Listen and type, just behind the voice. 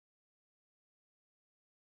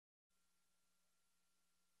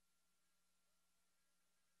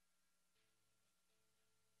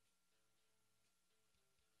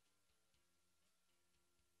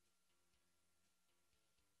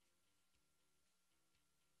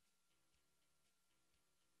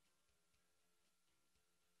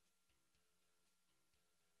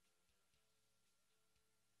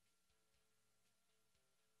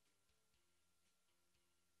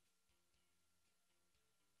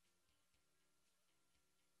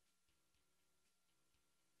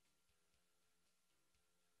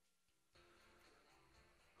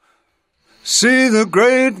See the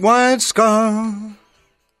great white scar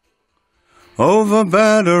over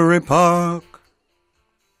Battery Park.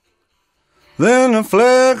 Then a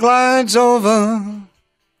flare glides over,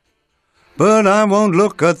 but I won't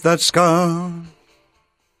look at that scar.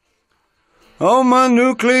 Oh, my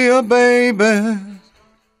nuclear baby,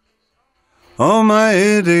 oh, my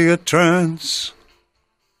idiot trance,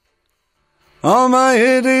 all my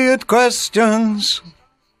idiot questions.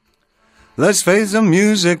 Let's face the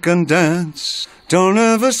music and dance. Don't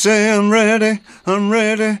ever say I'm ready, I'm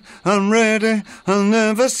ready, I'm ready. I'll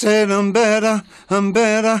never say I'm better, I'm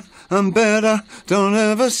better, I'm better. Don't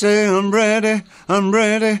ever say I'm ready, I'm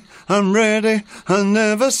ready, I'm ready. I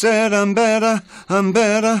never said I'm better, I'm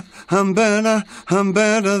better, I'm better, I'm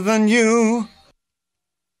better than you.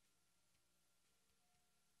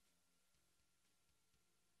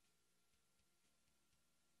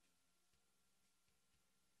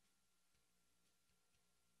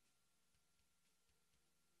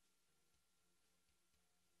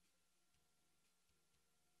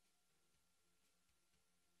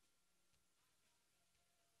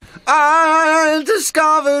 I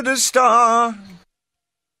discovered a star,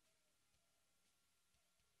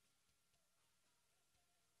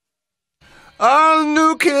 a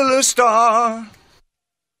new killer star.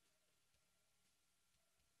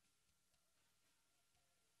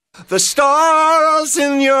 The stars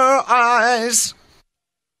in your eyes,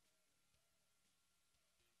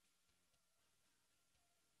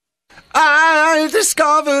 I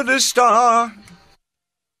discovered a star.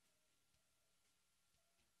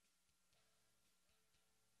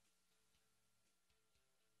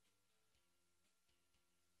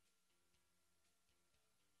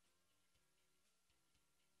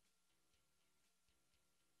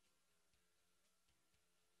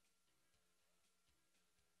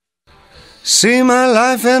 See my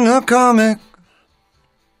life in a comic,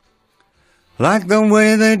 like the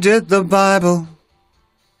way they did the Bible,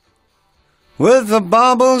 with the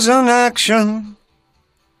bubbles and action,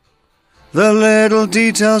 the little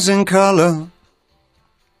details in color.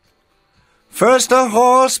 First a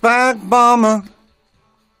horseback bomber,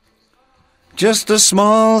 just a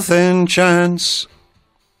small thin chance.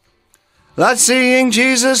 That's seeing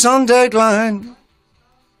Jesus on Dateline.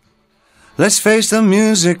 Let's face the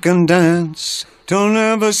music and dance. Don't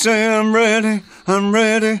ever say I'm ready, I'm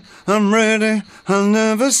ready, I'm ready. I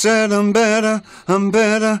never said I'm better, I'm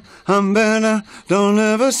better, I'm better. Don't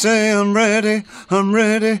ever say I'm ready, I'm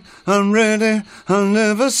ready, I'm ready. I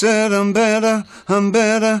never said I'm better, I'm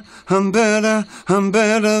better, I'm better, I'm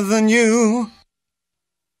better than you.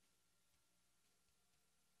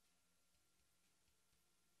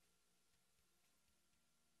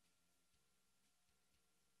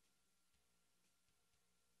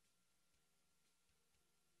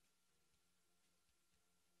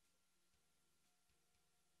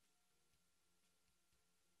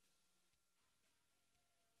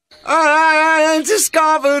 I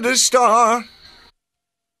discovered a star,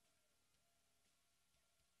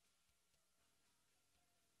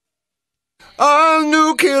 a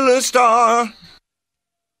new killer star.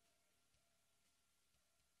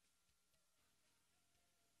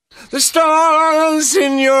 The stars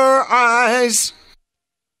in your eyes,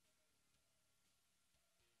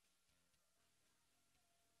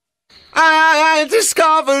 I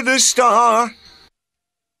discovered a star.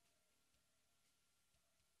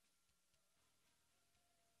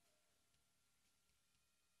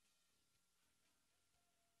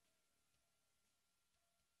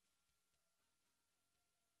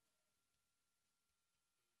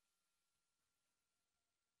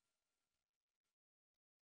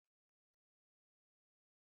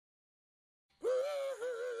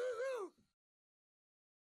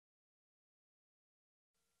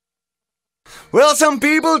 Well, some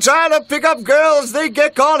people try to pick up girls, they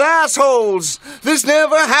get called assholes. This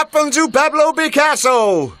never happened to Pablo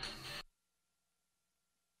Picasso.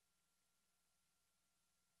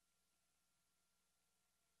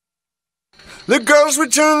 The girls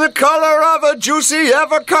would turn the color of a juicy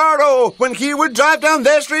avocado when he would drive down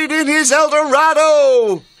their street in his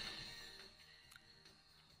Eldorado.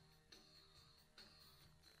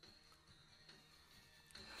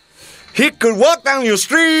 He could walk down your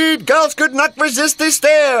street, girls could not resist his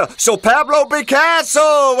stare. So Pablo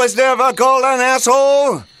Picasso was never called an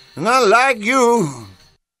asshole, not like you.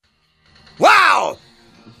 Wow!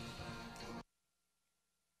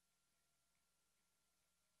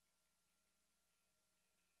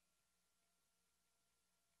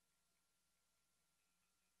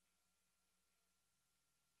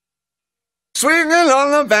 Swinging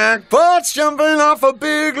on the back porch, jumping off a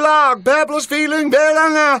big log. Pablo's feeling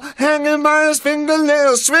better now, hanging by his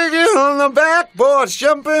fingernails. Swinging on the back porch,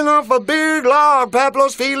 jumping off a big log.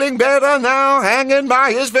 Pablo's feeling better now, hanging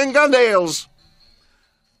by his fingernails.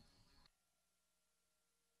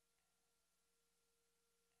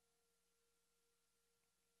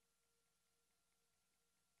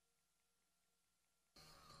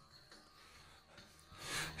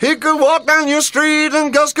 He could walk down your street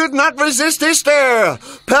and girls could not resist his stare.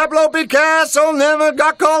 Pablo Picasso never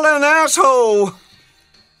got called an asshole.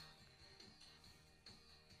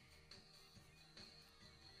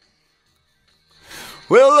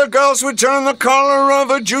 Well, the girls would turn the color of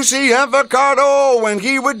a juicy avocado when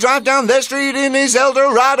he would drive down their street in his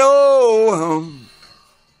Eldorado.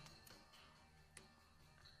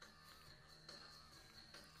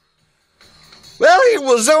 Well, he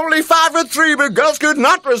was only 5'3", but girls could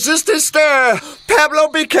not resist his stare. Pablo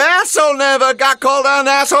Picasso never got called an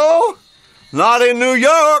asshole. Not in New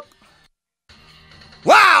York.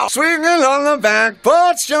 Wow! Swinging on the back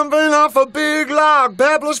porch, jumping off a big log.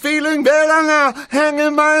 Pablo's feeling better now,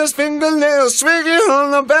 hanging by his fingernails. Swinging on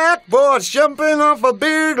the back porch, jumping off a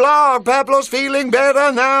big log. Pablo's feeling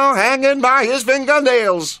better now, hanging by his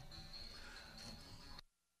fingernails.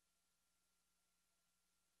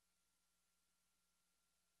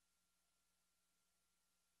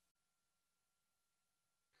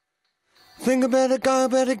 Think I better go,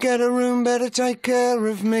 better get a room, better take care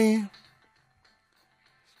of me.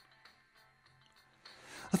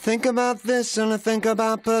 I think about this and I think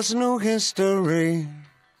about personal history.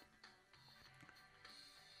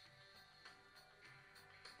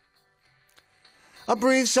 I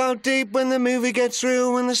breathe so deep when the movie gets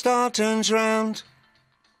through, when the star turns round.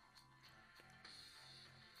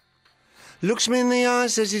 Looks me in the eye,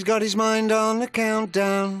 says he's got his mind on the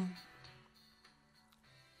countdown.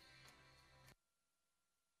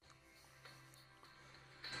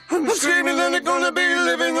 I'm screaming that they're gonna be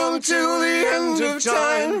living until the end of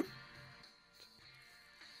time.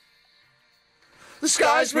 The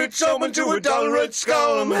sky splits open to a dull red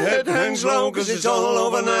skull and my head hangs low 'cause it's all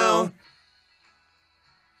over now.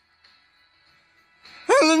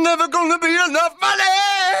 And there's never gonna be enough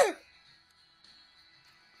money.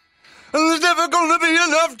 And there's never gonna be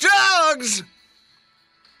enough drugs.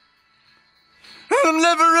 And I'm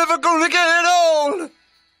never ever gonna get old.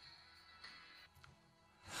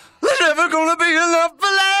 There's never gonna be enough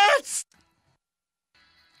bullets.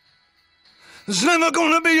 There's never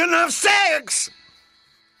gonna be enough sex.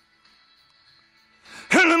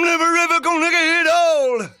 And I'm never ever gonna get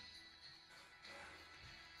old.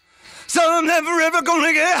 So I'm never ever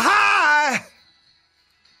gonna get high.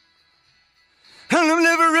 And I'm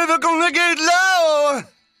never ever gonna get low.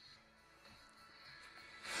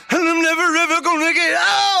 And I'm never ever gonna get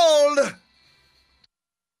old.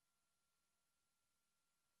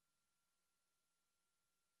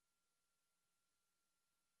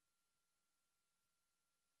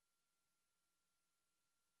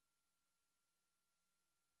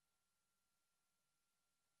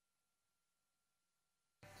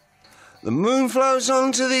 The moon flows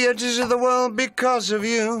on to the edges of the world because of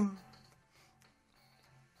you.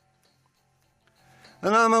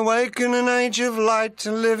 And I'm awake in an age of light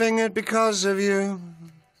and living it because of you.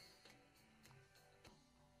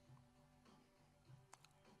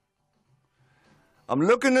 I'm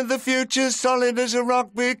looking at the future solid as a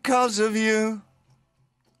rock because of you.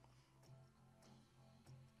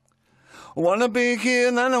 I wanna be here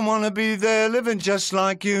and I wanna be there, living just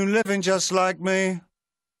like you, living just like me.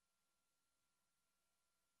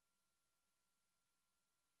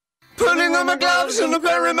 Putting on my gloves and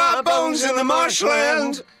burying my bones in the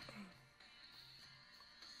marshland.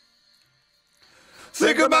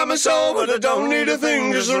 Think about my soul, but I don't need a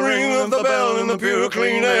thing, just the ring of the bell and the pure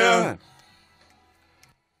clean air.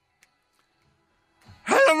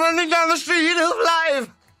 And I'm running down the street of life.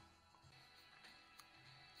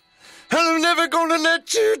 And I'm never gonna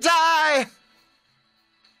let you die.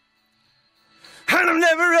 And I'm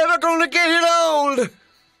never ever gonna get old.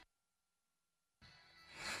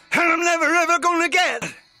 And I'm never ever gonna get.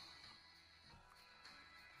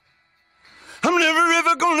 I'm never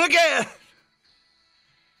ever gonna get.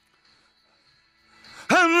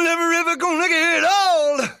 I'm never ever gonna get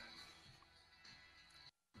old.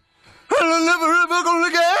 And I'm never ever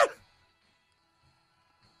gonna get.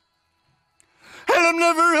 And I'm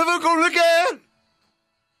never ever gonna get.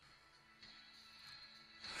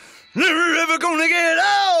 Never ever gonna get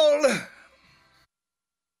old.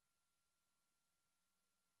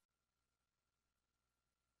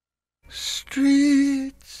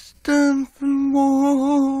 Streets damp and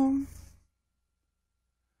warm,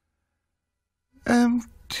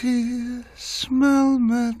 empty, smell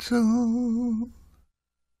metal.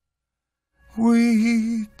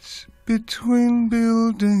 Weeds between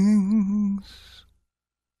buildings.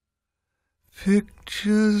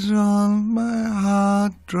 Pictures on my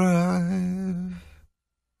hard drive.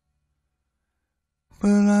 But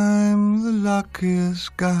I'm the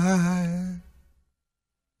luckiest guy,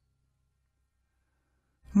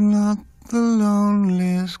 not the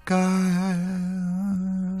loneliest guy.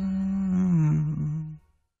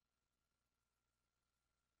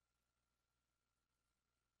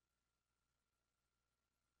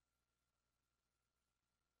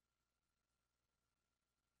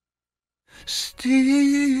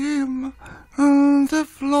 Steam on the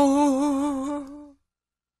floor,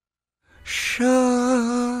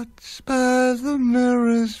 shots by the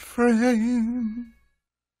mirror's frame,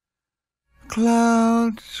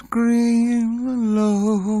 clouds green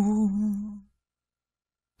low,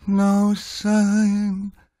 no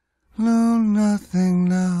sign, no nothing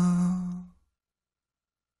now,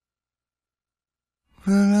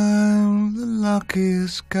 but I'm the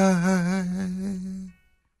luckiest guy,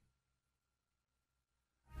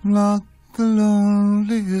 not the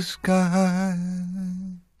loneliest guy.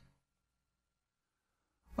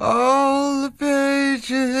 All the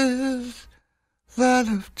pages that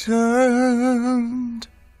have turned,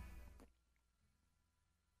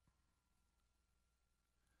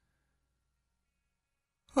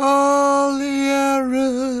 all the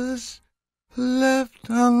errors left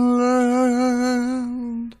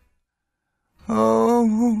unlearned.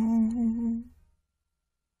 Oh,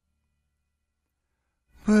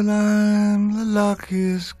 but I'm the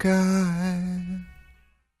luckiest guy,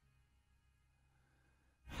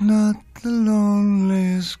 not the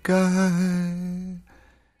loneliest guy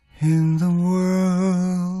in the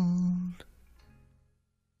world.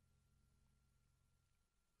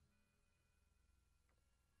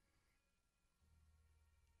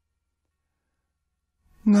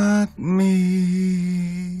 Not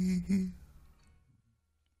me.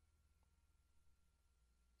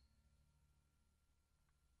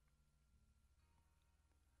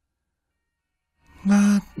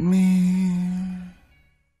 Not me.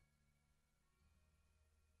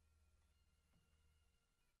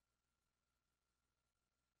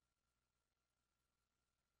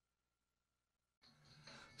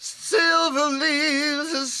 Silver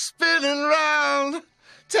leaves are spinning round.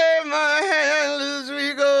 Take my hand as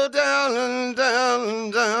we go down and down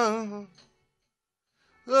and down.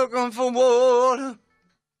 Looking for water.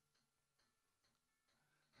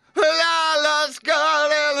 Well, I lost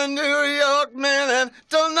God and a New York man, and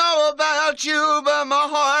don't know about you, but my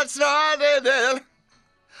heart's not dead.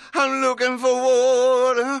 I'm looking for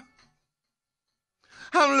water.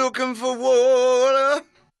 I'm looking for water.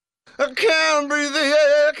 I can't breathe the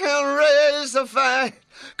air, can't raise the fight,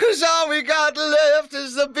 'cause all we got left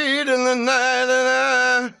is the beat in the night,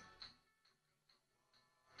 and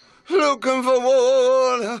I'm looking for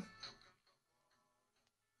water.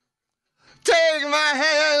 Take my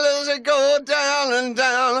hand as it go down and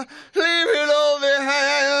down. Leave it all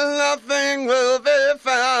behind, nothing will be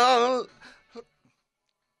found.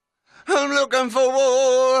 I'm looking for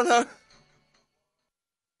water.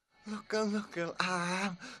 Looking,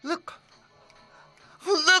 I'm looking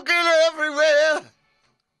everywhere.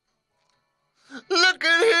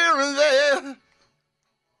 Looking here and there.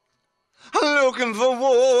 I'm looking for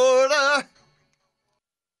water.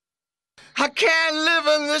 I can't live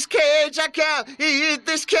in this cage, I can't eat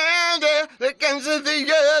this candy that comes to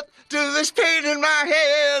the earth, to this pain in my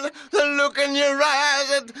head. The look in your eyes,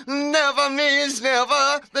 it never means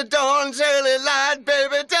never. The dawn's early light,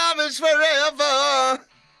 baby, time is forever.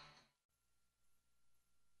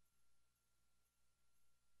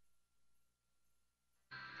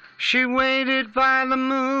 She waited by the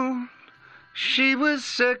moon. She was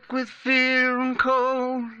sick with fear and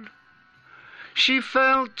cold. She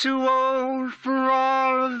felt too old for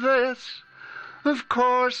all of this. Of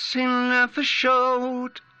course, he never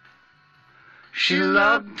showed. She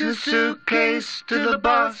lugged her suitcase to the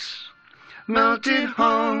bus, melted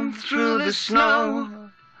home through the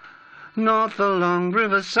snow, north along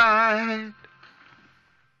Riverside.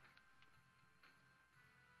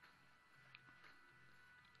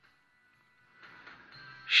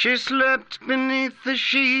 She slept beneath the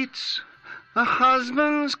sheets, a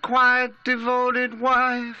husband's quiet, devoted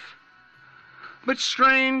wife, but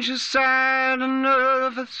strangely sad and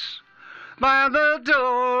nervous by the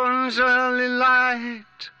dawn's early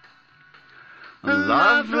light.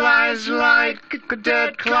 Love lies like a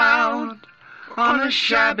dead cloud on a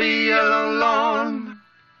shabby yellow lawn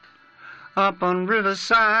up on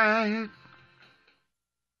Riverside.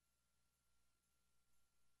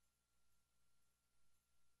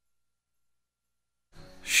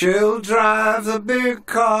 She'll drive the big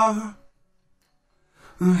car,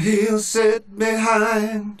 he'll sit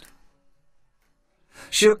behind.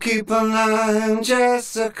 She'll keep an eye on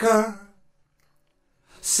Jessica,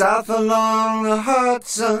 south along the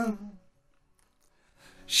Hudson.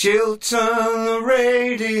 She'll turn the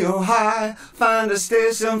radio high, find a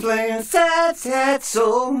station playing sad, sad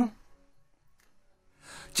soul.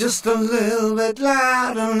 Just a little bit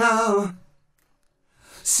louder now,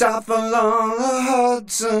 south along the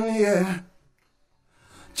Hudson, yeah.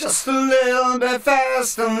 Just a little bit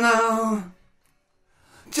faster now,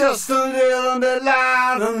 just a little bit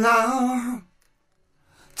louder now,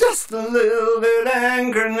 just a little bit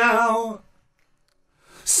angry now,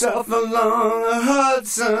 south along the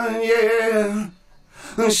Hudson, yeah.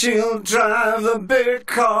 And she'll drive the big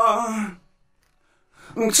car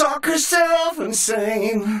and talk herself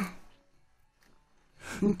insane.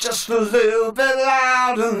 Just a little bit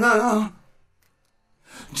louder now,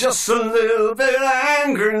 just a little bit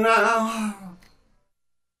angry now.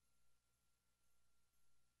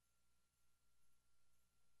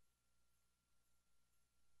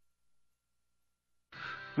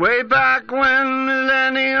 Way back when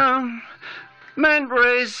millennium meant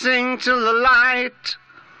racing to the light,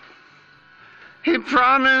 he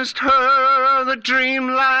promised her the dream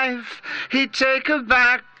life, he'd take her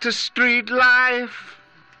back to street life.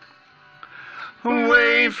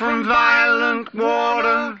 Away from violent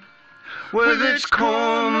water, with its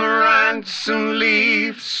cormorants and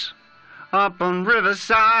leaves, up on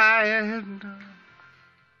Riverside.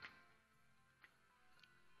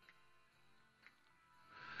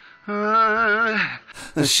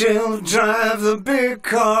 She'll drive the big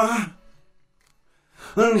car,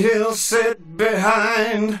 and he'll sit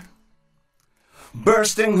behind,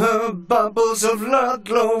 bursting her bubbles of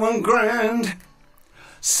Ludlow and Grand,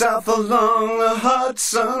 south along the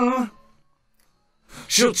Hudson.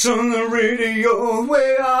 She'll turn the radio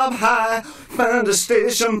way up high, find a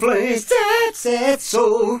station playing sad, sad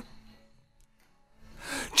soul.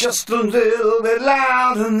 Just a little bit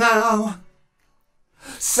louder now,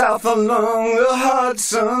 south along the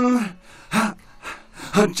Hudson.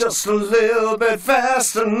 Just a little bit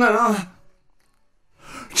faster now,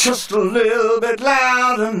 just a little bit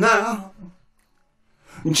louder now,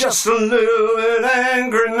 just a little bit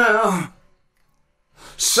angry now,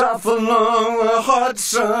 south along the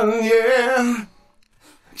Hudson, yeah.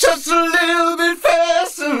 Just a little bit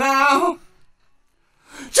faster now,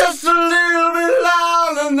 just a little bit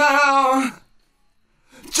louder now,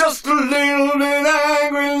 just a little bit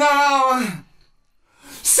angry now,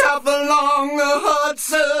 south along the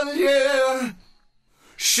Hudson, yeah.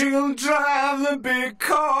 She'll drive the big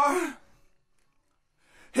car,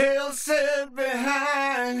 he'll sit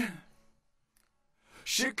behind.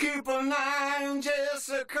 She'll keep an eye on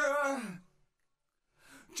Jessica,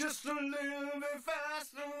 just a little bit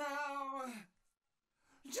faster now,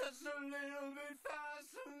 just a little bit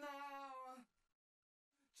faster now,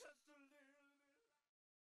 just a little bit.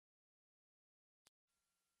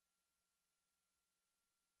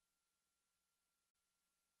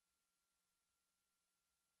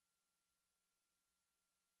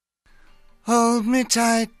 Hold me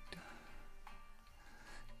tight,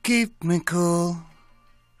 keep me cool.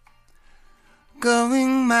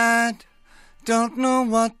 Going mad, don't know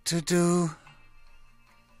what to do.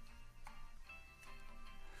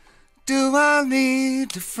 Do I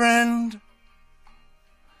need a friend?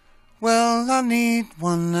 Well, I need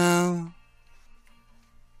one now.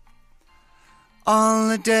 All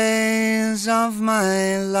the days of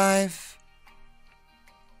my life,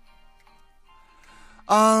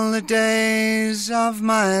 all the days of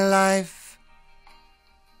my life,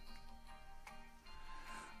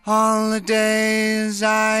 all the days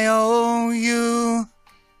I owe you.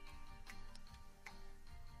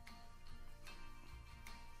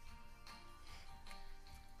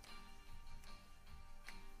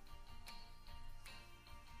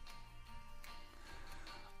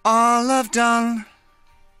 All I've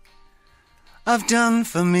done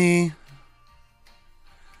for me.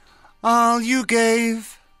 All you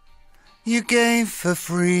gave for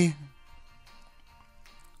free.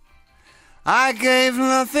 I gave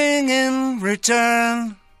nothing in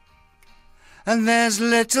return, and there's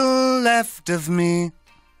little left of me.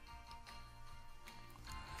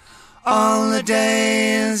 All the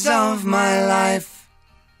days of my life,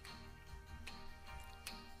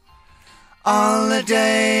 all the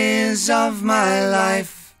days of my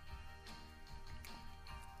life,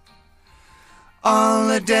 all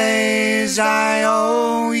the days I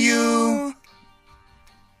owe you.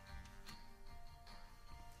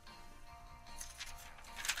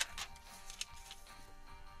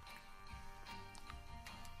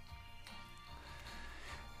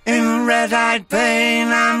 red-eyed pain,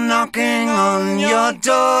 I'm knocking on your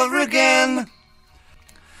door again.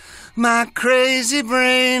 My crazy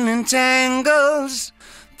brain entangles,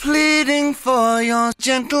 pleading for your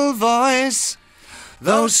gentle voice.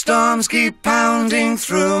 Those storms keep pounding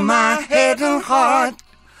through my head and heart.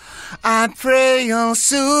 I pray you'll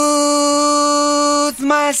soothe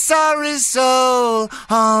my sorry soul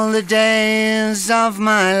all the days of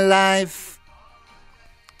my life.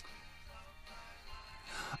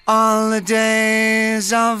 All the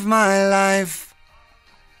days of my life.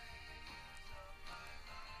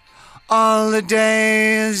 All the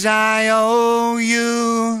days I owe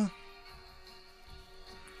you.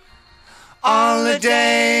 All the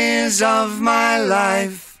days of my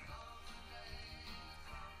life.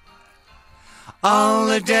 All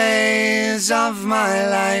the days of my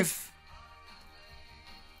life.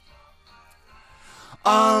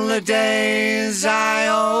 All the days I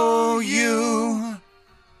owe you.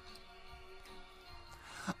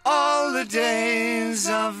 All the days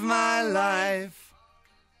of my life.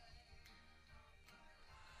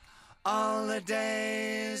 All the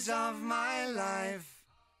days of my life.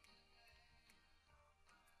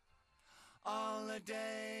 All the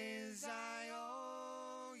days I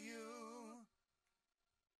owe you.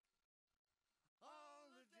 All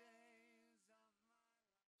the days of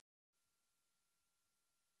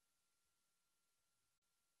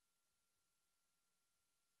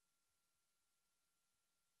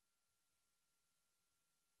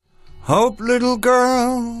Hope, little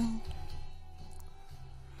girl,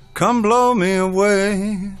 come blow me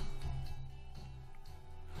away.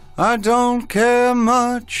 I don't care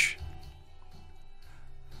much,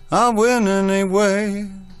 I'll win anyway,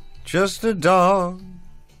 just a dog.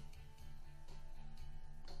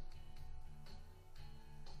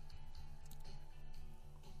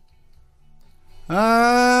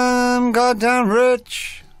 I'm goddamn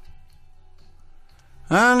rich,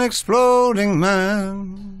 an exploding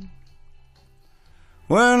man.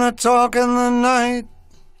 When I talk in the night,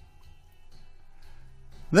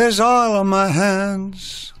 there's oil on my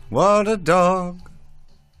hands. What a dog.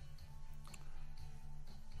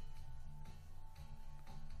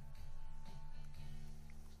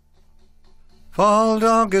 Fall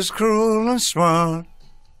dog is cruel and smart.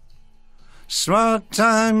 Smart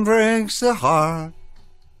time breaks the heart.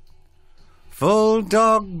 Full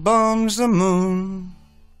dog bombs the moon.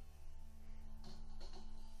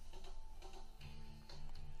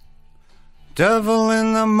 Devil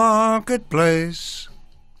in the marketplace.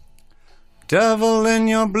 Devil in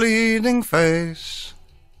your bleeding face.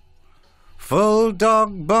 Full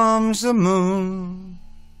dog bombs the moon.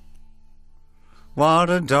 What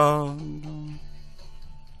a dog.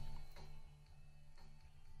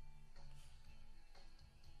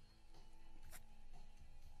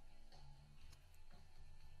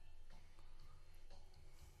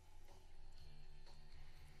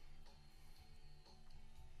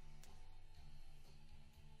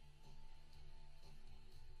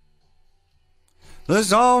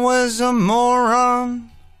 There's always a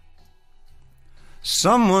moron,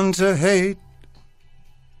 someone to hate,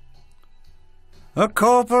 a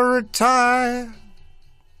corporate tie,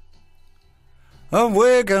 a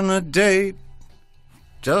wig and a date,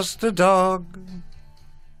 just a dog.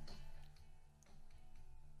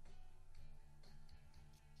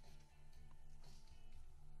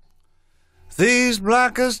 These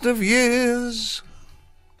blackest of years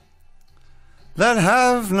that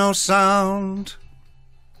have no sound,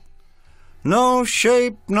 no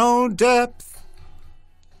shape, no depth,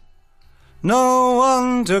 no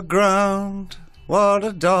underground. What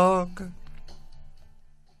a dog.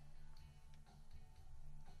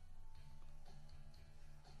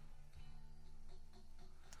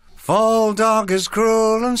 Fall dog is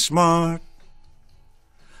cruel and smart.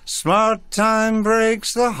 Smart time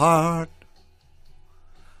breaks the heart.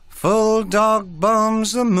 Full dog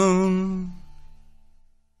bombs the moon.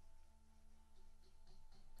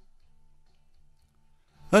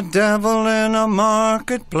 A devil in a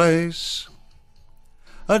marketplace,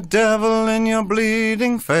 a devil in your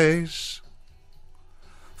bleeding face.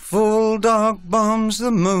 Full dog bombs the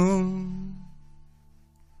moon.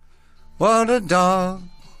 What a dog.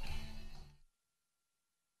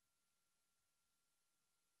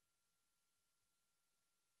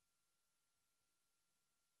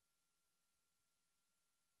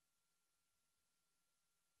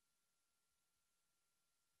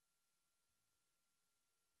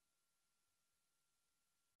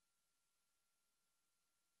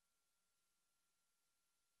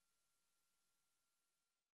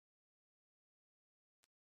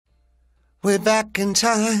 Way back in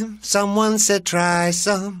time, someone said try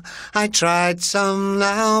some. I tried some,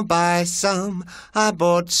 now buy some. I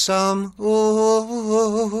bought some,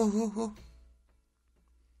 oh.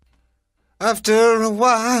 After a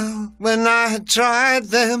while, when I had tried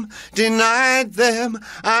them, denied them,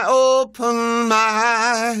 I opened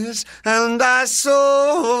my eyes and I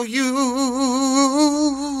saw you.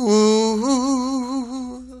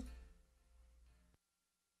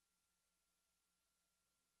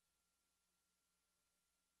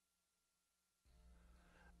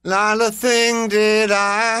 Not a thing did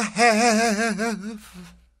I have.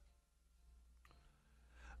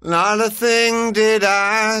 Not a thing did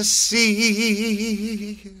I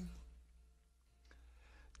see,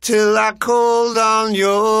 till I called on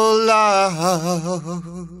your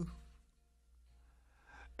love,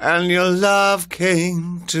 and your love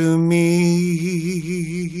came to me.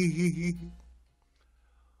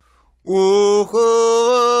 Oh,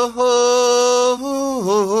 oh, oh,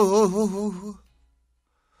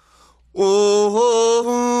 oh, oh,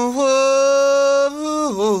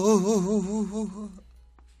 oh.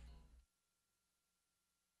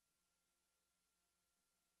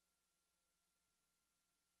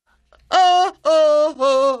 Oh, oh,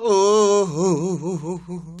 oh,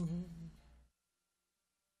 oh.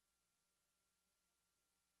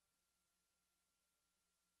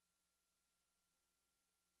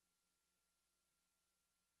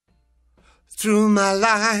 Through my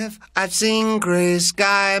life, I've seen grey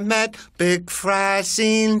sky, met big fry,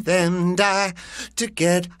 seen them die to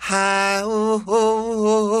get high. Oh,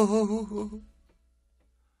 oh, oh.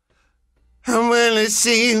 And when it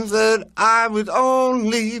seemed that I would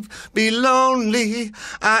only be lonely,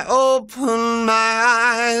 I opened my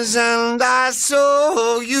eyes and I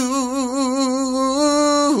saw you.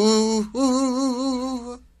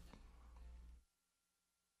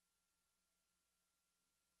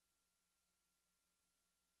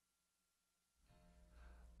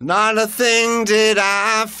 Not a thing did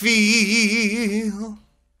I feel.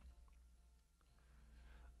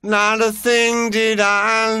 Not a thing did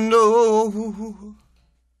I know,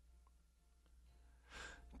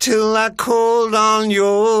 till I called on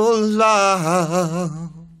your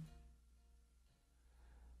love,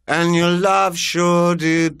 and your love sure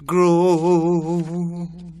did grow.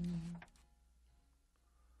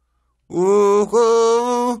 Oh,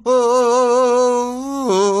 oh, oh,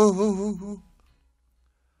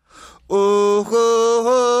 oh, oh,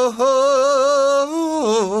 oh, oh.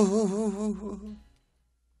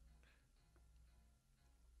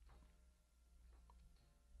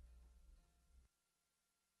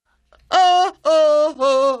 Oh, oh,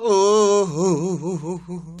 oh,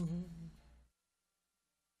 oh.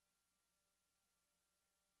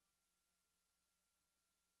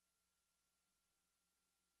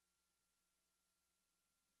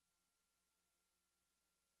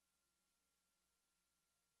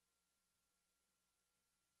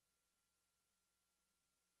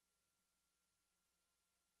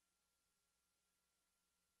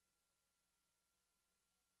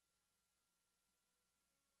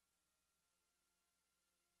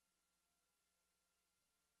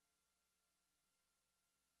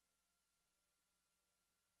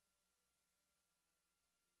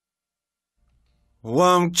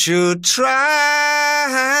 Won't you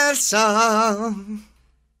try some?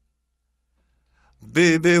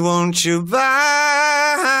 Baby, won't you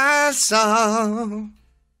buy some?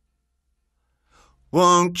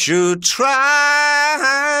 Won't you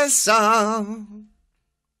try some?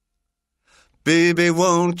 Baby,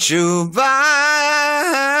 won't you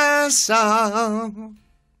buy some?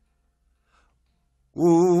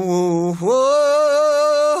 Ooh, oh, oh,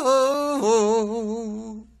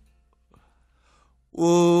 oh, oh, oh,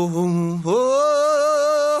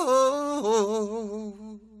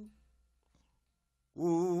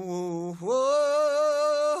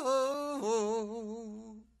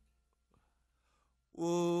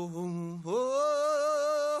 oh, oh.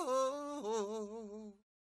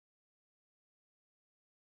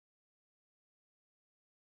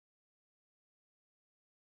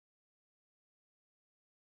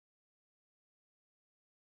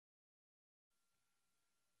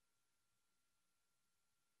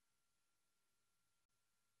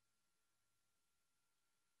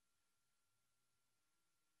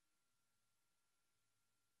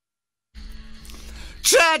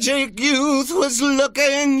 Tragic youth was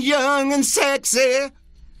looking young and sexy,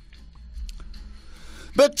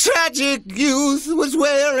 but tragic youth was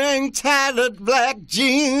wearing tattered black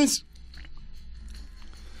jeans,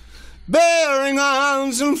 bearing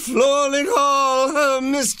arms and flauling all her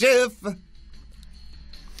mischief.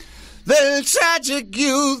 The tragic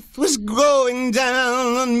youth was going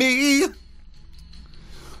down on me,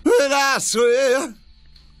 but I swear,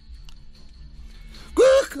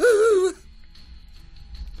 woo-hoo,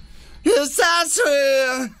 yes, I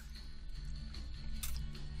swear.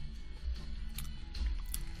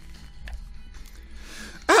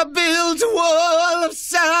 I built a wall of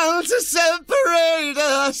sound to separate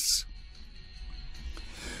us.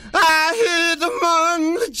 I hid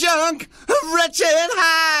among the junk of wretched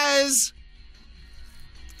highs.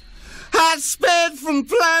 I sped from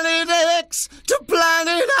planet X to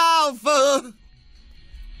planet Alpha,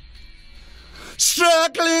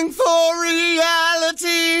 struggling for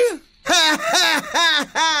reality. Ha ha ha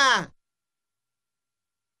ha!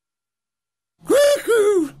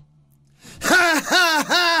 Woo-hoo! Ha ha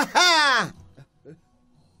ha ha!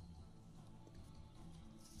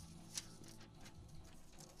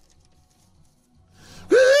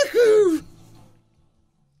 Woo-hoo!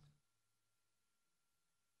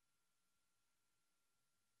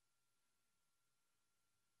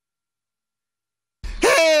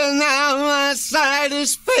 Hey, now my sight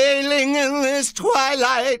is failing in this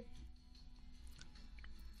twilight.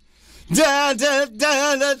 Da da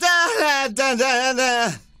da da da da da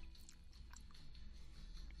da.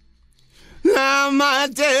 Now my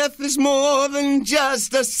death is more than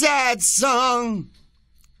just a sad song.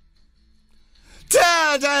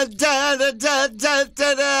 Da da da da da da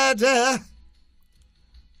da da da.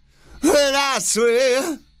 But I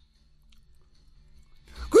swear,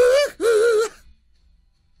 woo-hoo,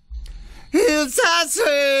 yes, I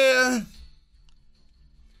swear,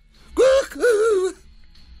 woo-hoo.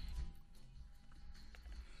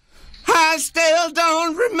 I still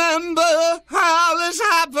don't remember how this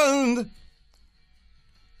happened.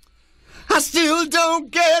 I still don't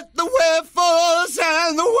get the wherefores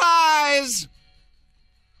and the whys.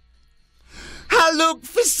 I look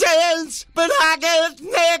for sense, but I get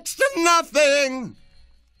next to nothing.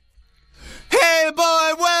 Hey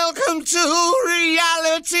boy, welcome to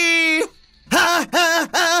reality. Ha ha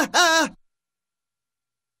ha ha.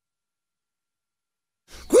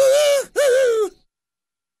 Woo-hoo.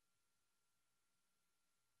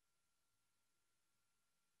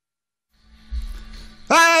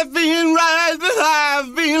 I've been right, but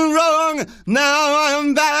I've been wrong. Now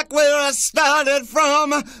I'm back where I started from.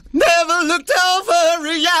 Never looked over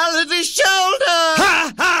reality's shoulder.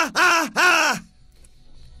 Ha ha ha ha.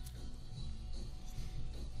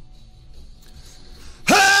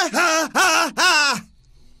 Ha ha ha ha.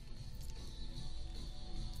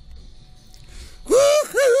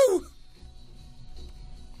 Woo-hoo.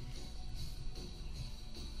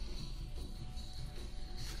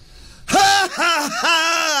 Ha ha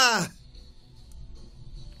ha!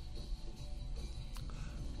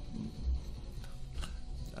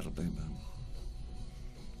 That'll be man.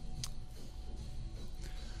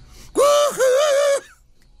 Woo-hoo!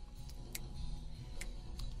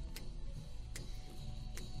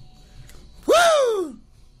 Woo!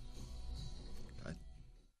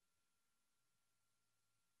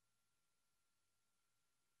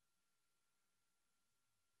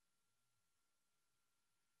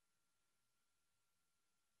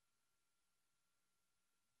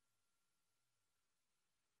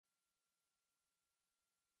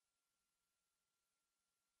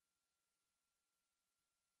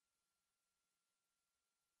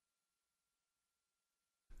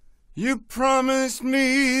 You promised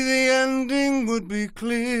me the ending would be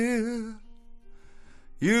clear.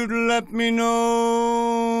 You'd let me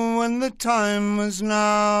know when the time was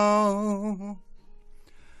now.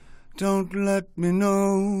 Don't let me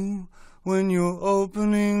know when you're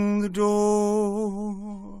opening the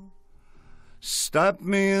door. Stop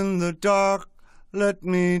me in the dark, let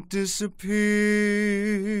me disappear.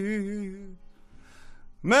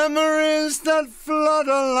 Memories that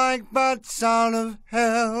flutter like bats out of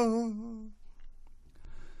hell.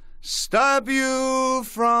 Stop you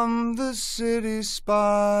from the city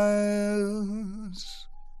spires.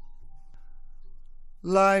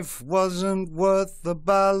 Life wasn't worth the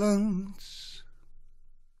balance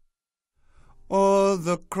or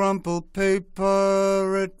the crumpled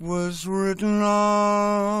paper it was written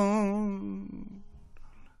on.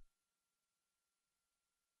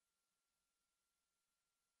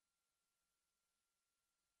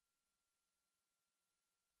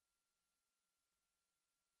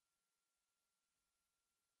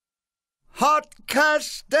 Hot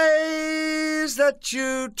cash days that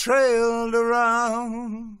you trailed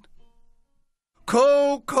around,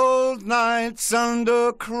 cold, cold nights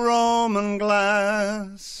under chrome and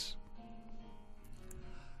glass,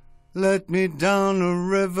 let me down a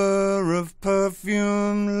river of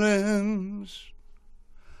perfumed limbs,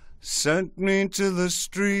 sent me to the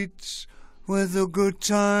streets with the good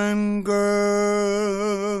time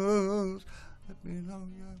girls. Let me know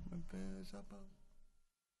you have my bears up.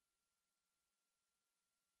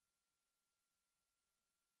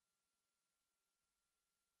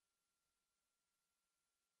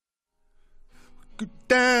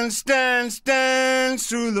 Dance, dance, dance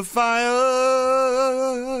through the fire.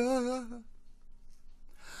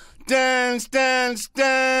 Dance, dance,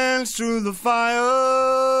 dance through the fire.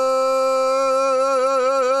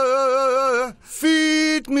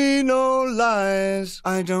 Feed me no lies.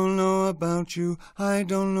 I don't know about you. I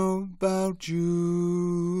don't know about you.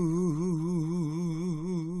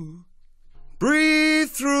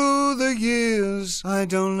 Breathe through the years. I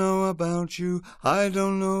don't know about you. I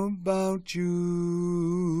don't know about you.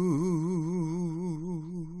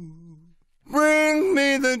 Bring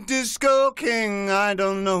me the disco king. I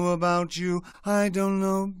don't know about you. I don't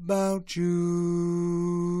know about you.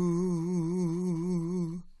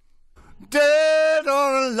 Dead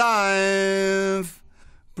or alive.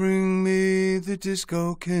 Bring me the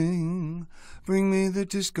disco king. Bring me the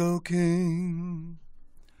disco king.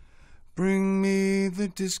 Bring me the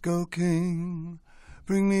disco king.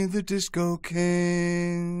 Bring me the disco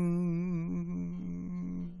king.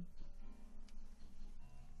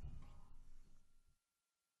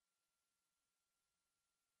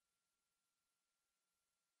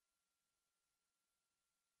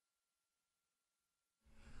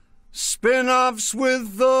 Spin-offs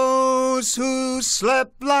with those who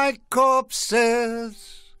slept like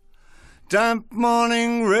corpses. Damp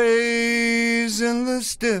morning rays in the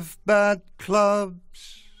stiff bat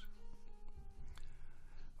clubs.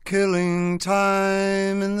 Killing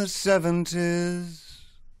time in the 70s.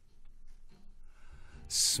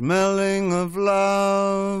 Smelling of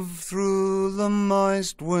love through the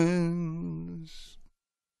moist winds.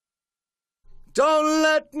 Don't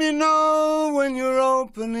let me know when you're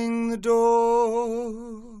opening the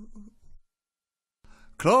door.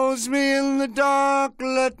 Close me in the dark,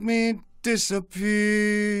 let me disappear.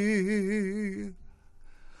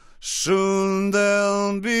 Soon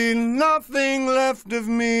there'll be nothing left of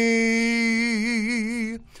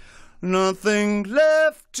me, nothing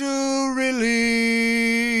left to release.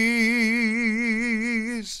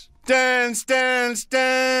 Dance, dance,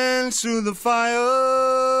 dance through the fire.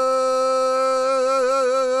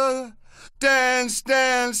 Dance,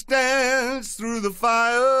 dance, dance through the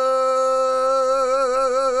fire.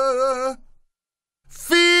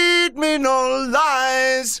 Feed me no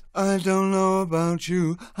lies. I don't know about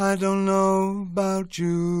you. I don't know about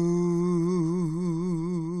you.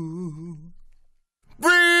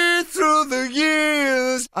 Breathe through the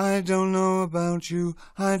years. I don't know about you.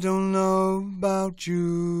 I don't know about you.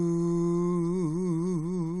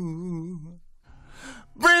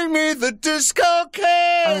 Bring me the disco king.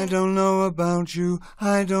 I don't know about you.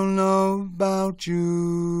 I don't know about you.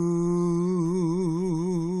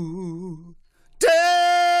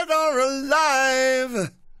 Dead or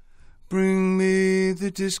alive. Bring me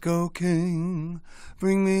the disco king.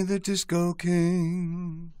 Bring me the disco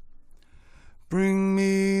king. Bring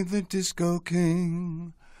me the disco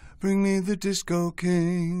king. Bring me the disco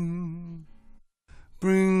king.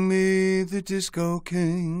 Bring me the disco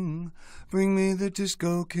king. Bring me the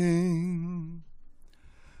disco king.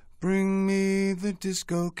 Bring me the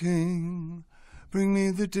disco king. Bring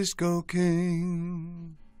me the disco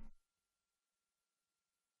king.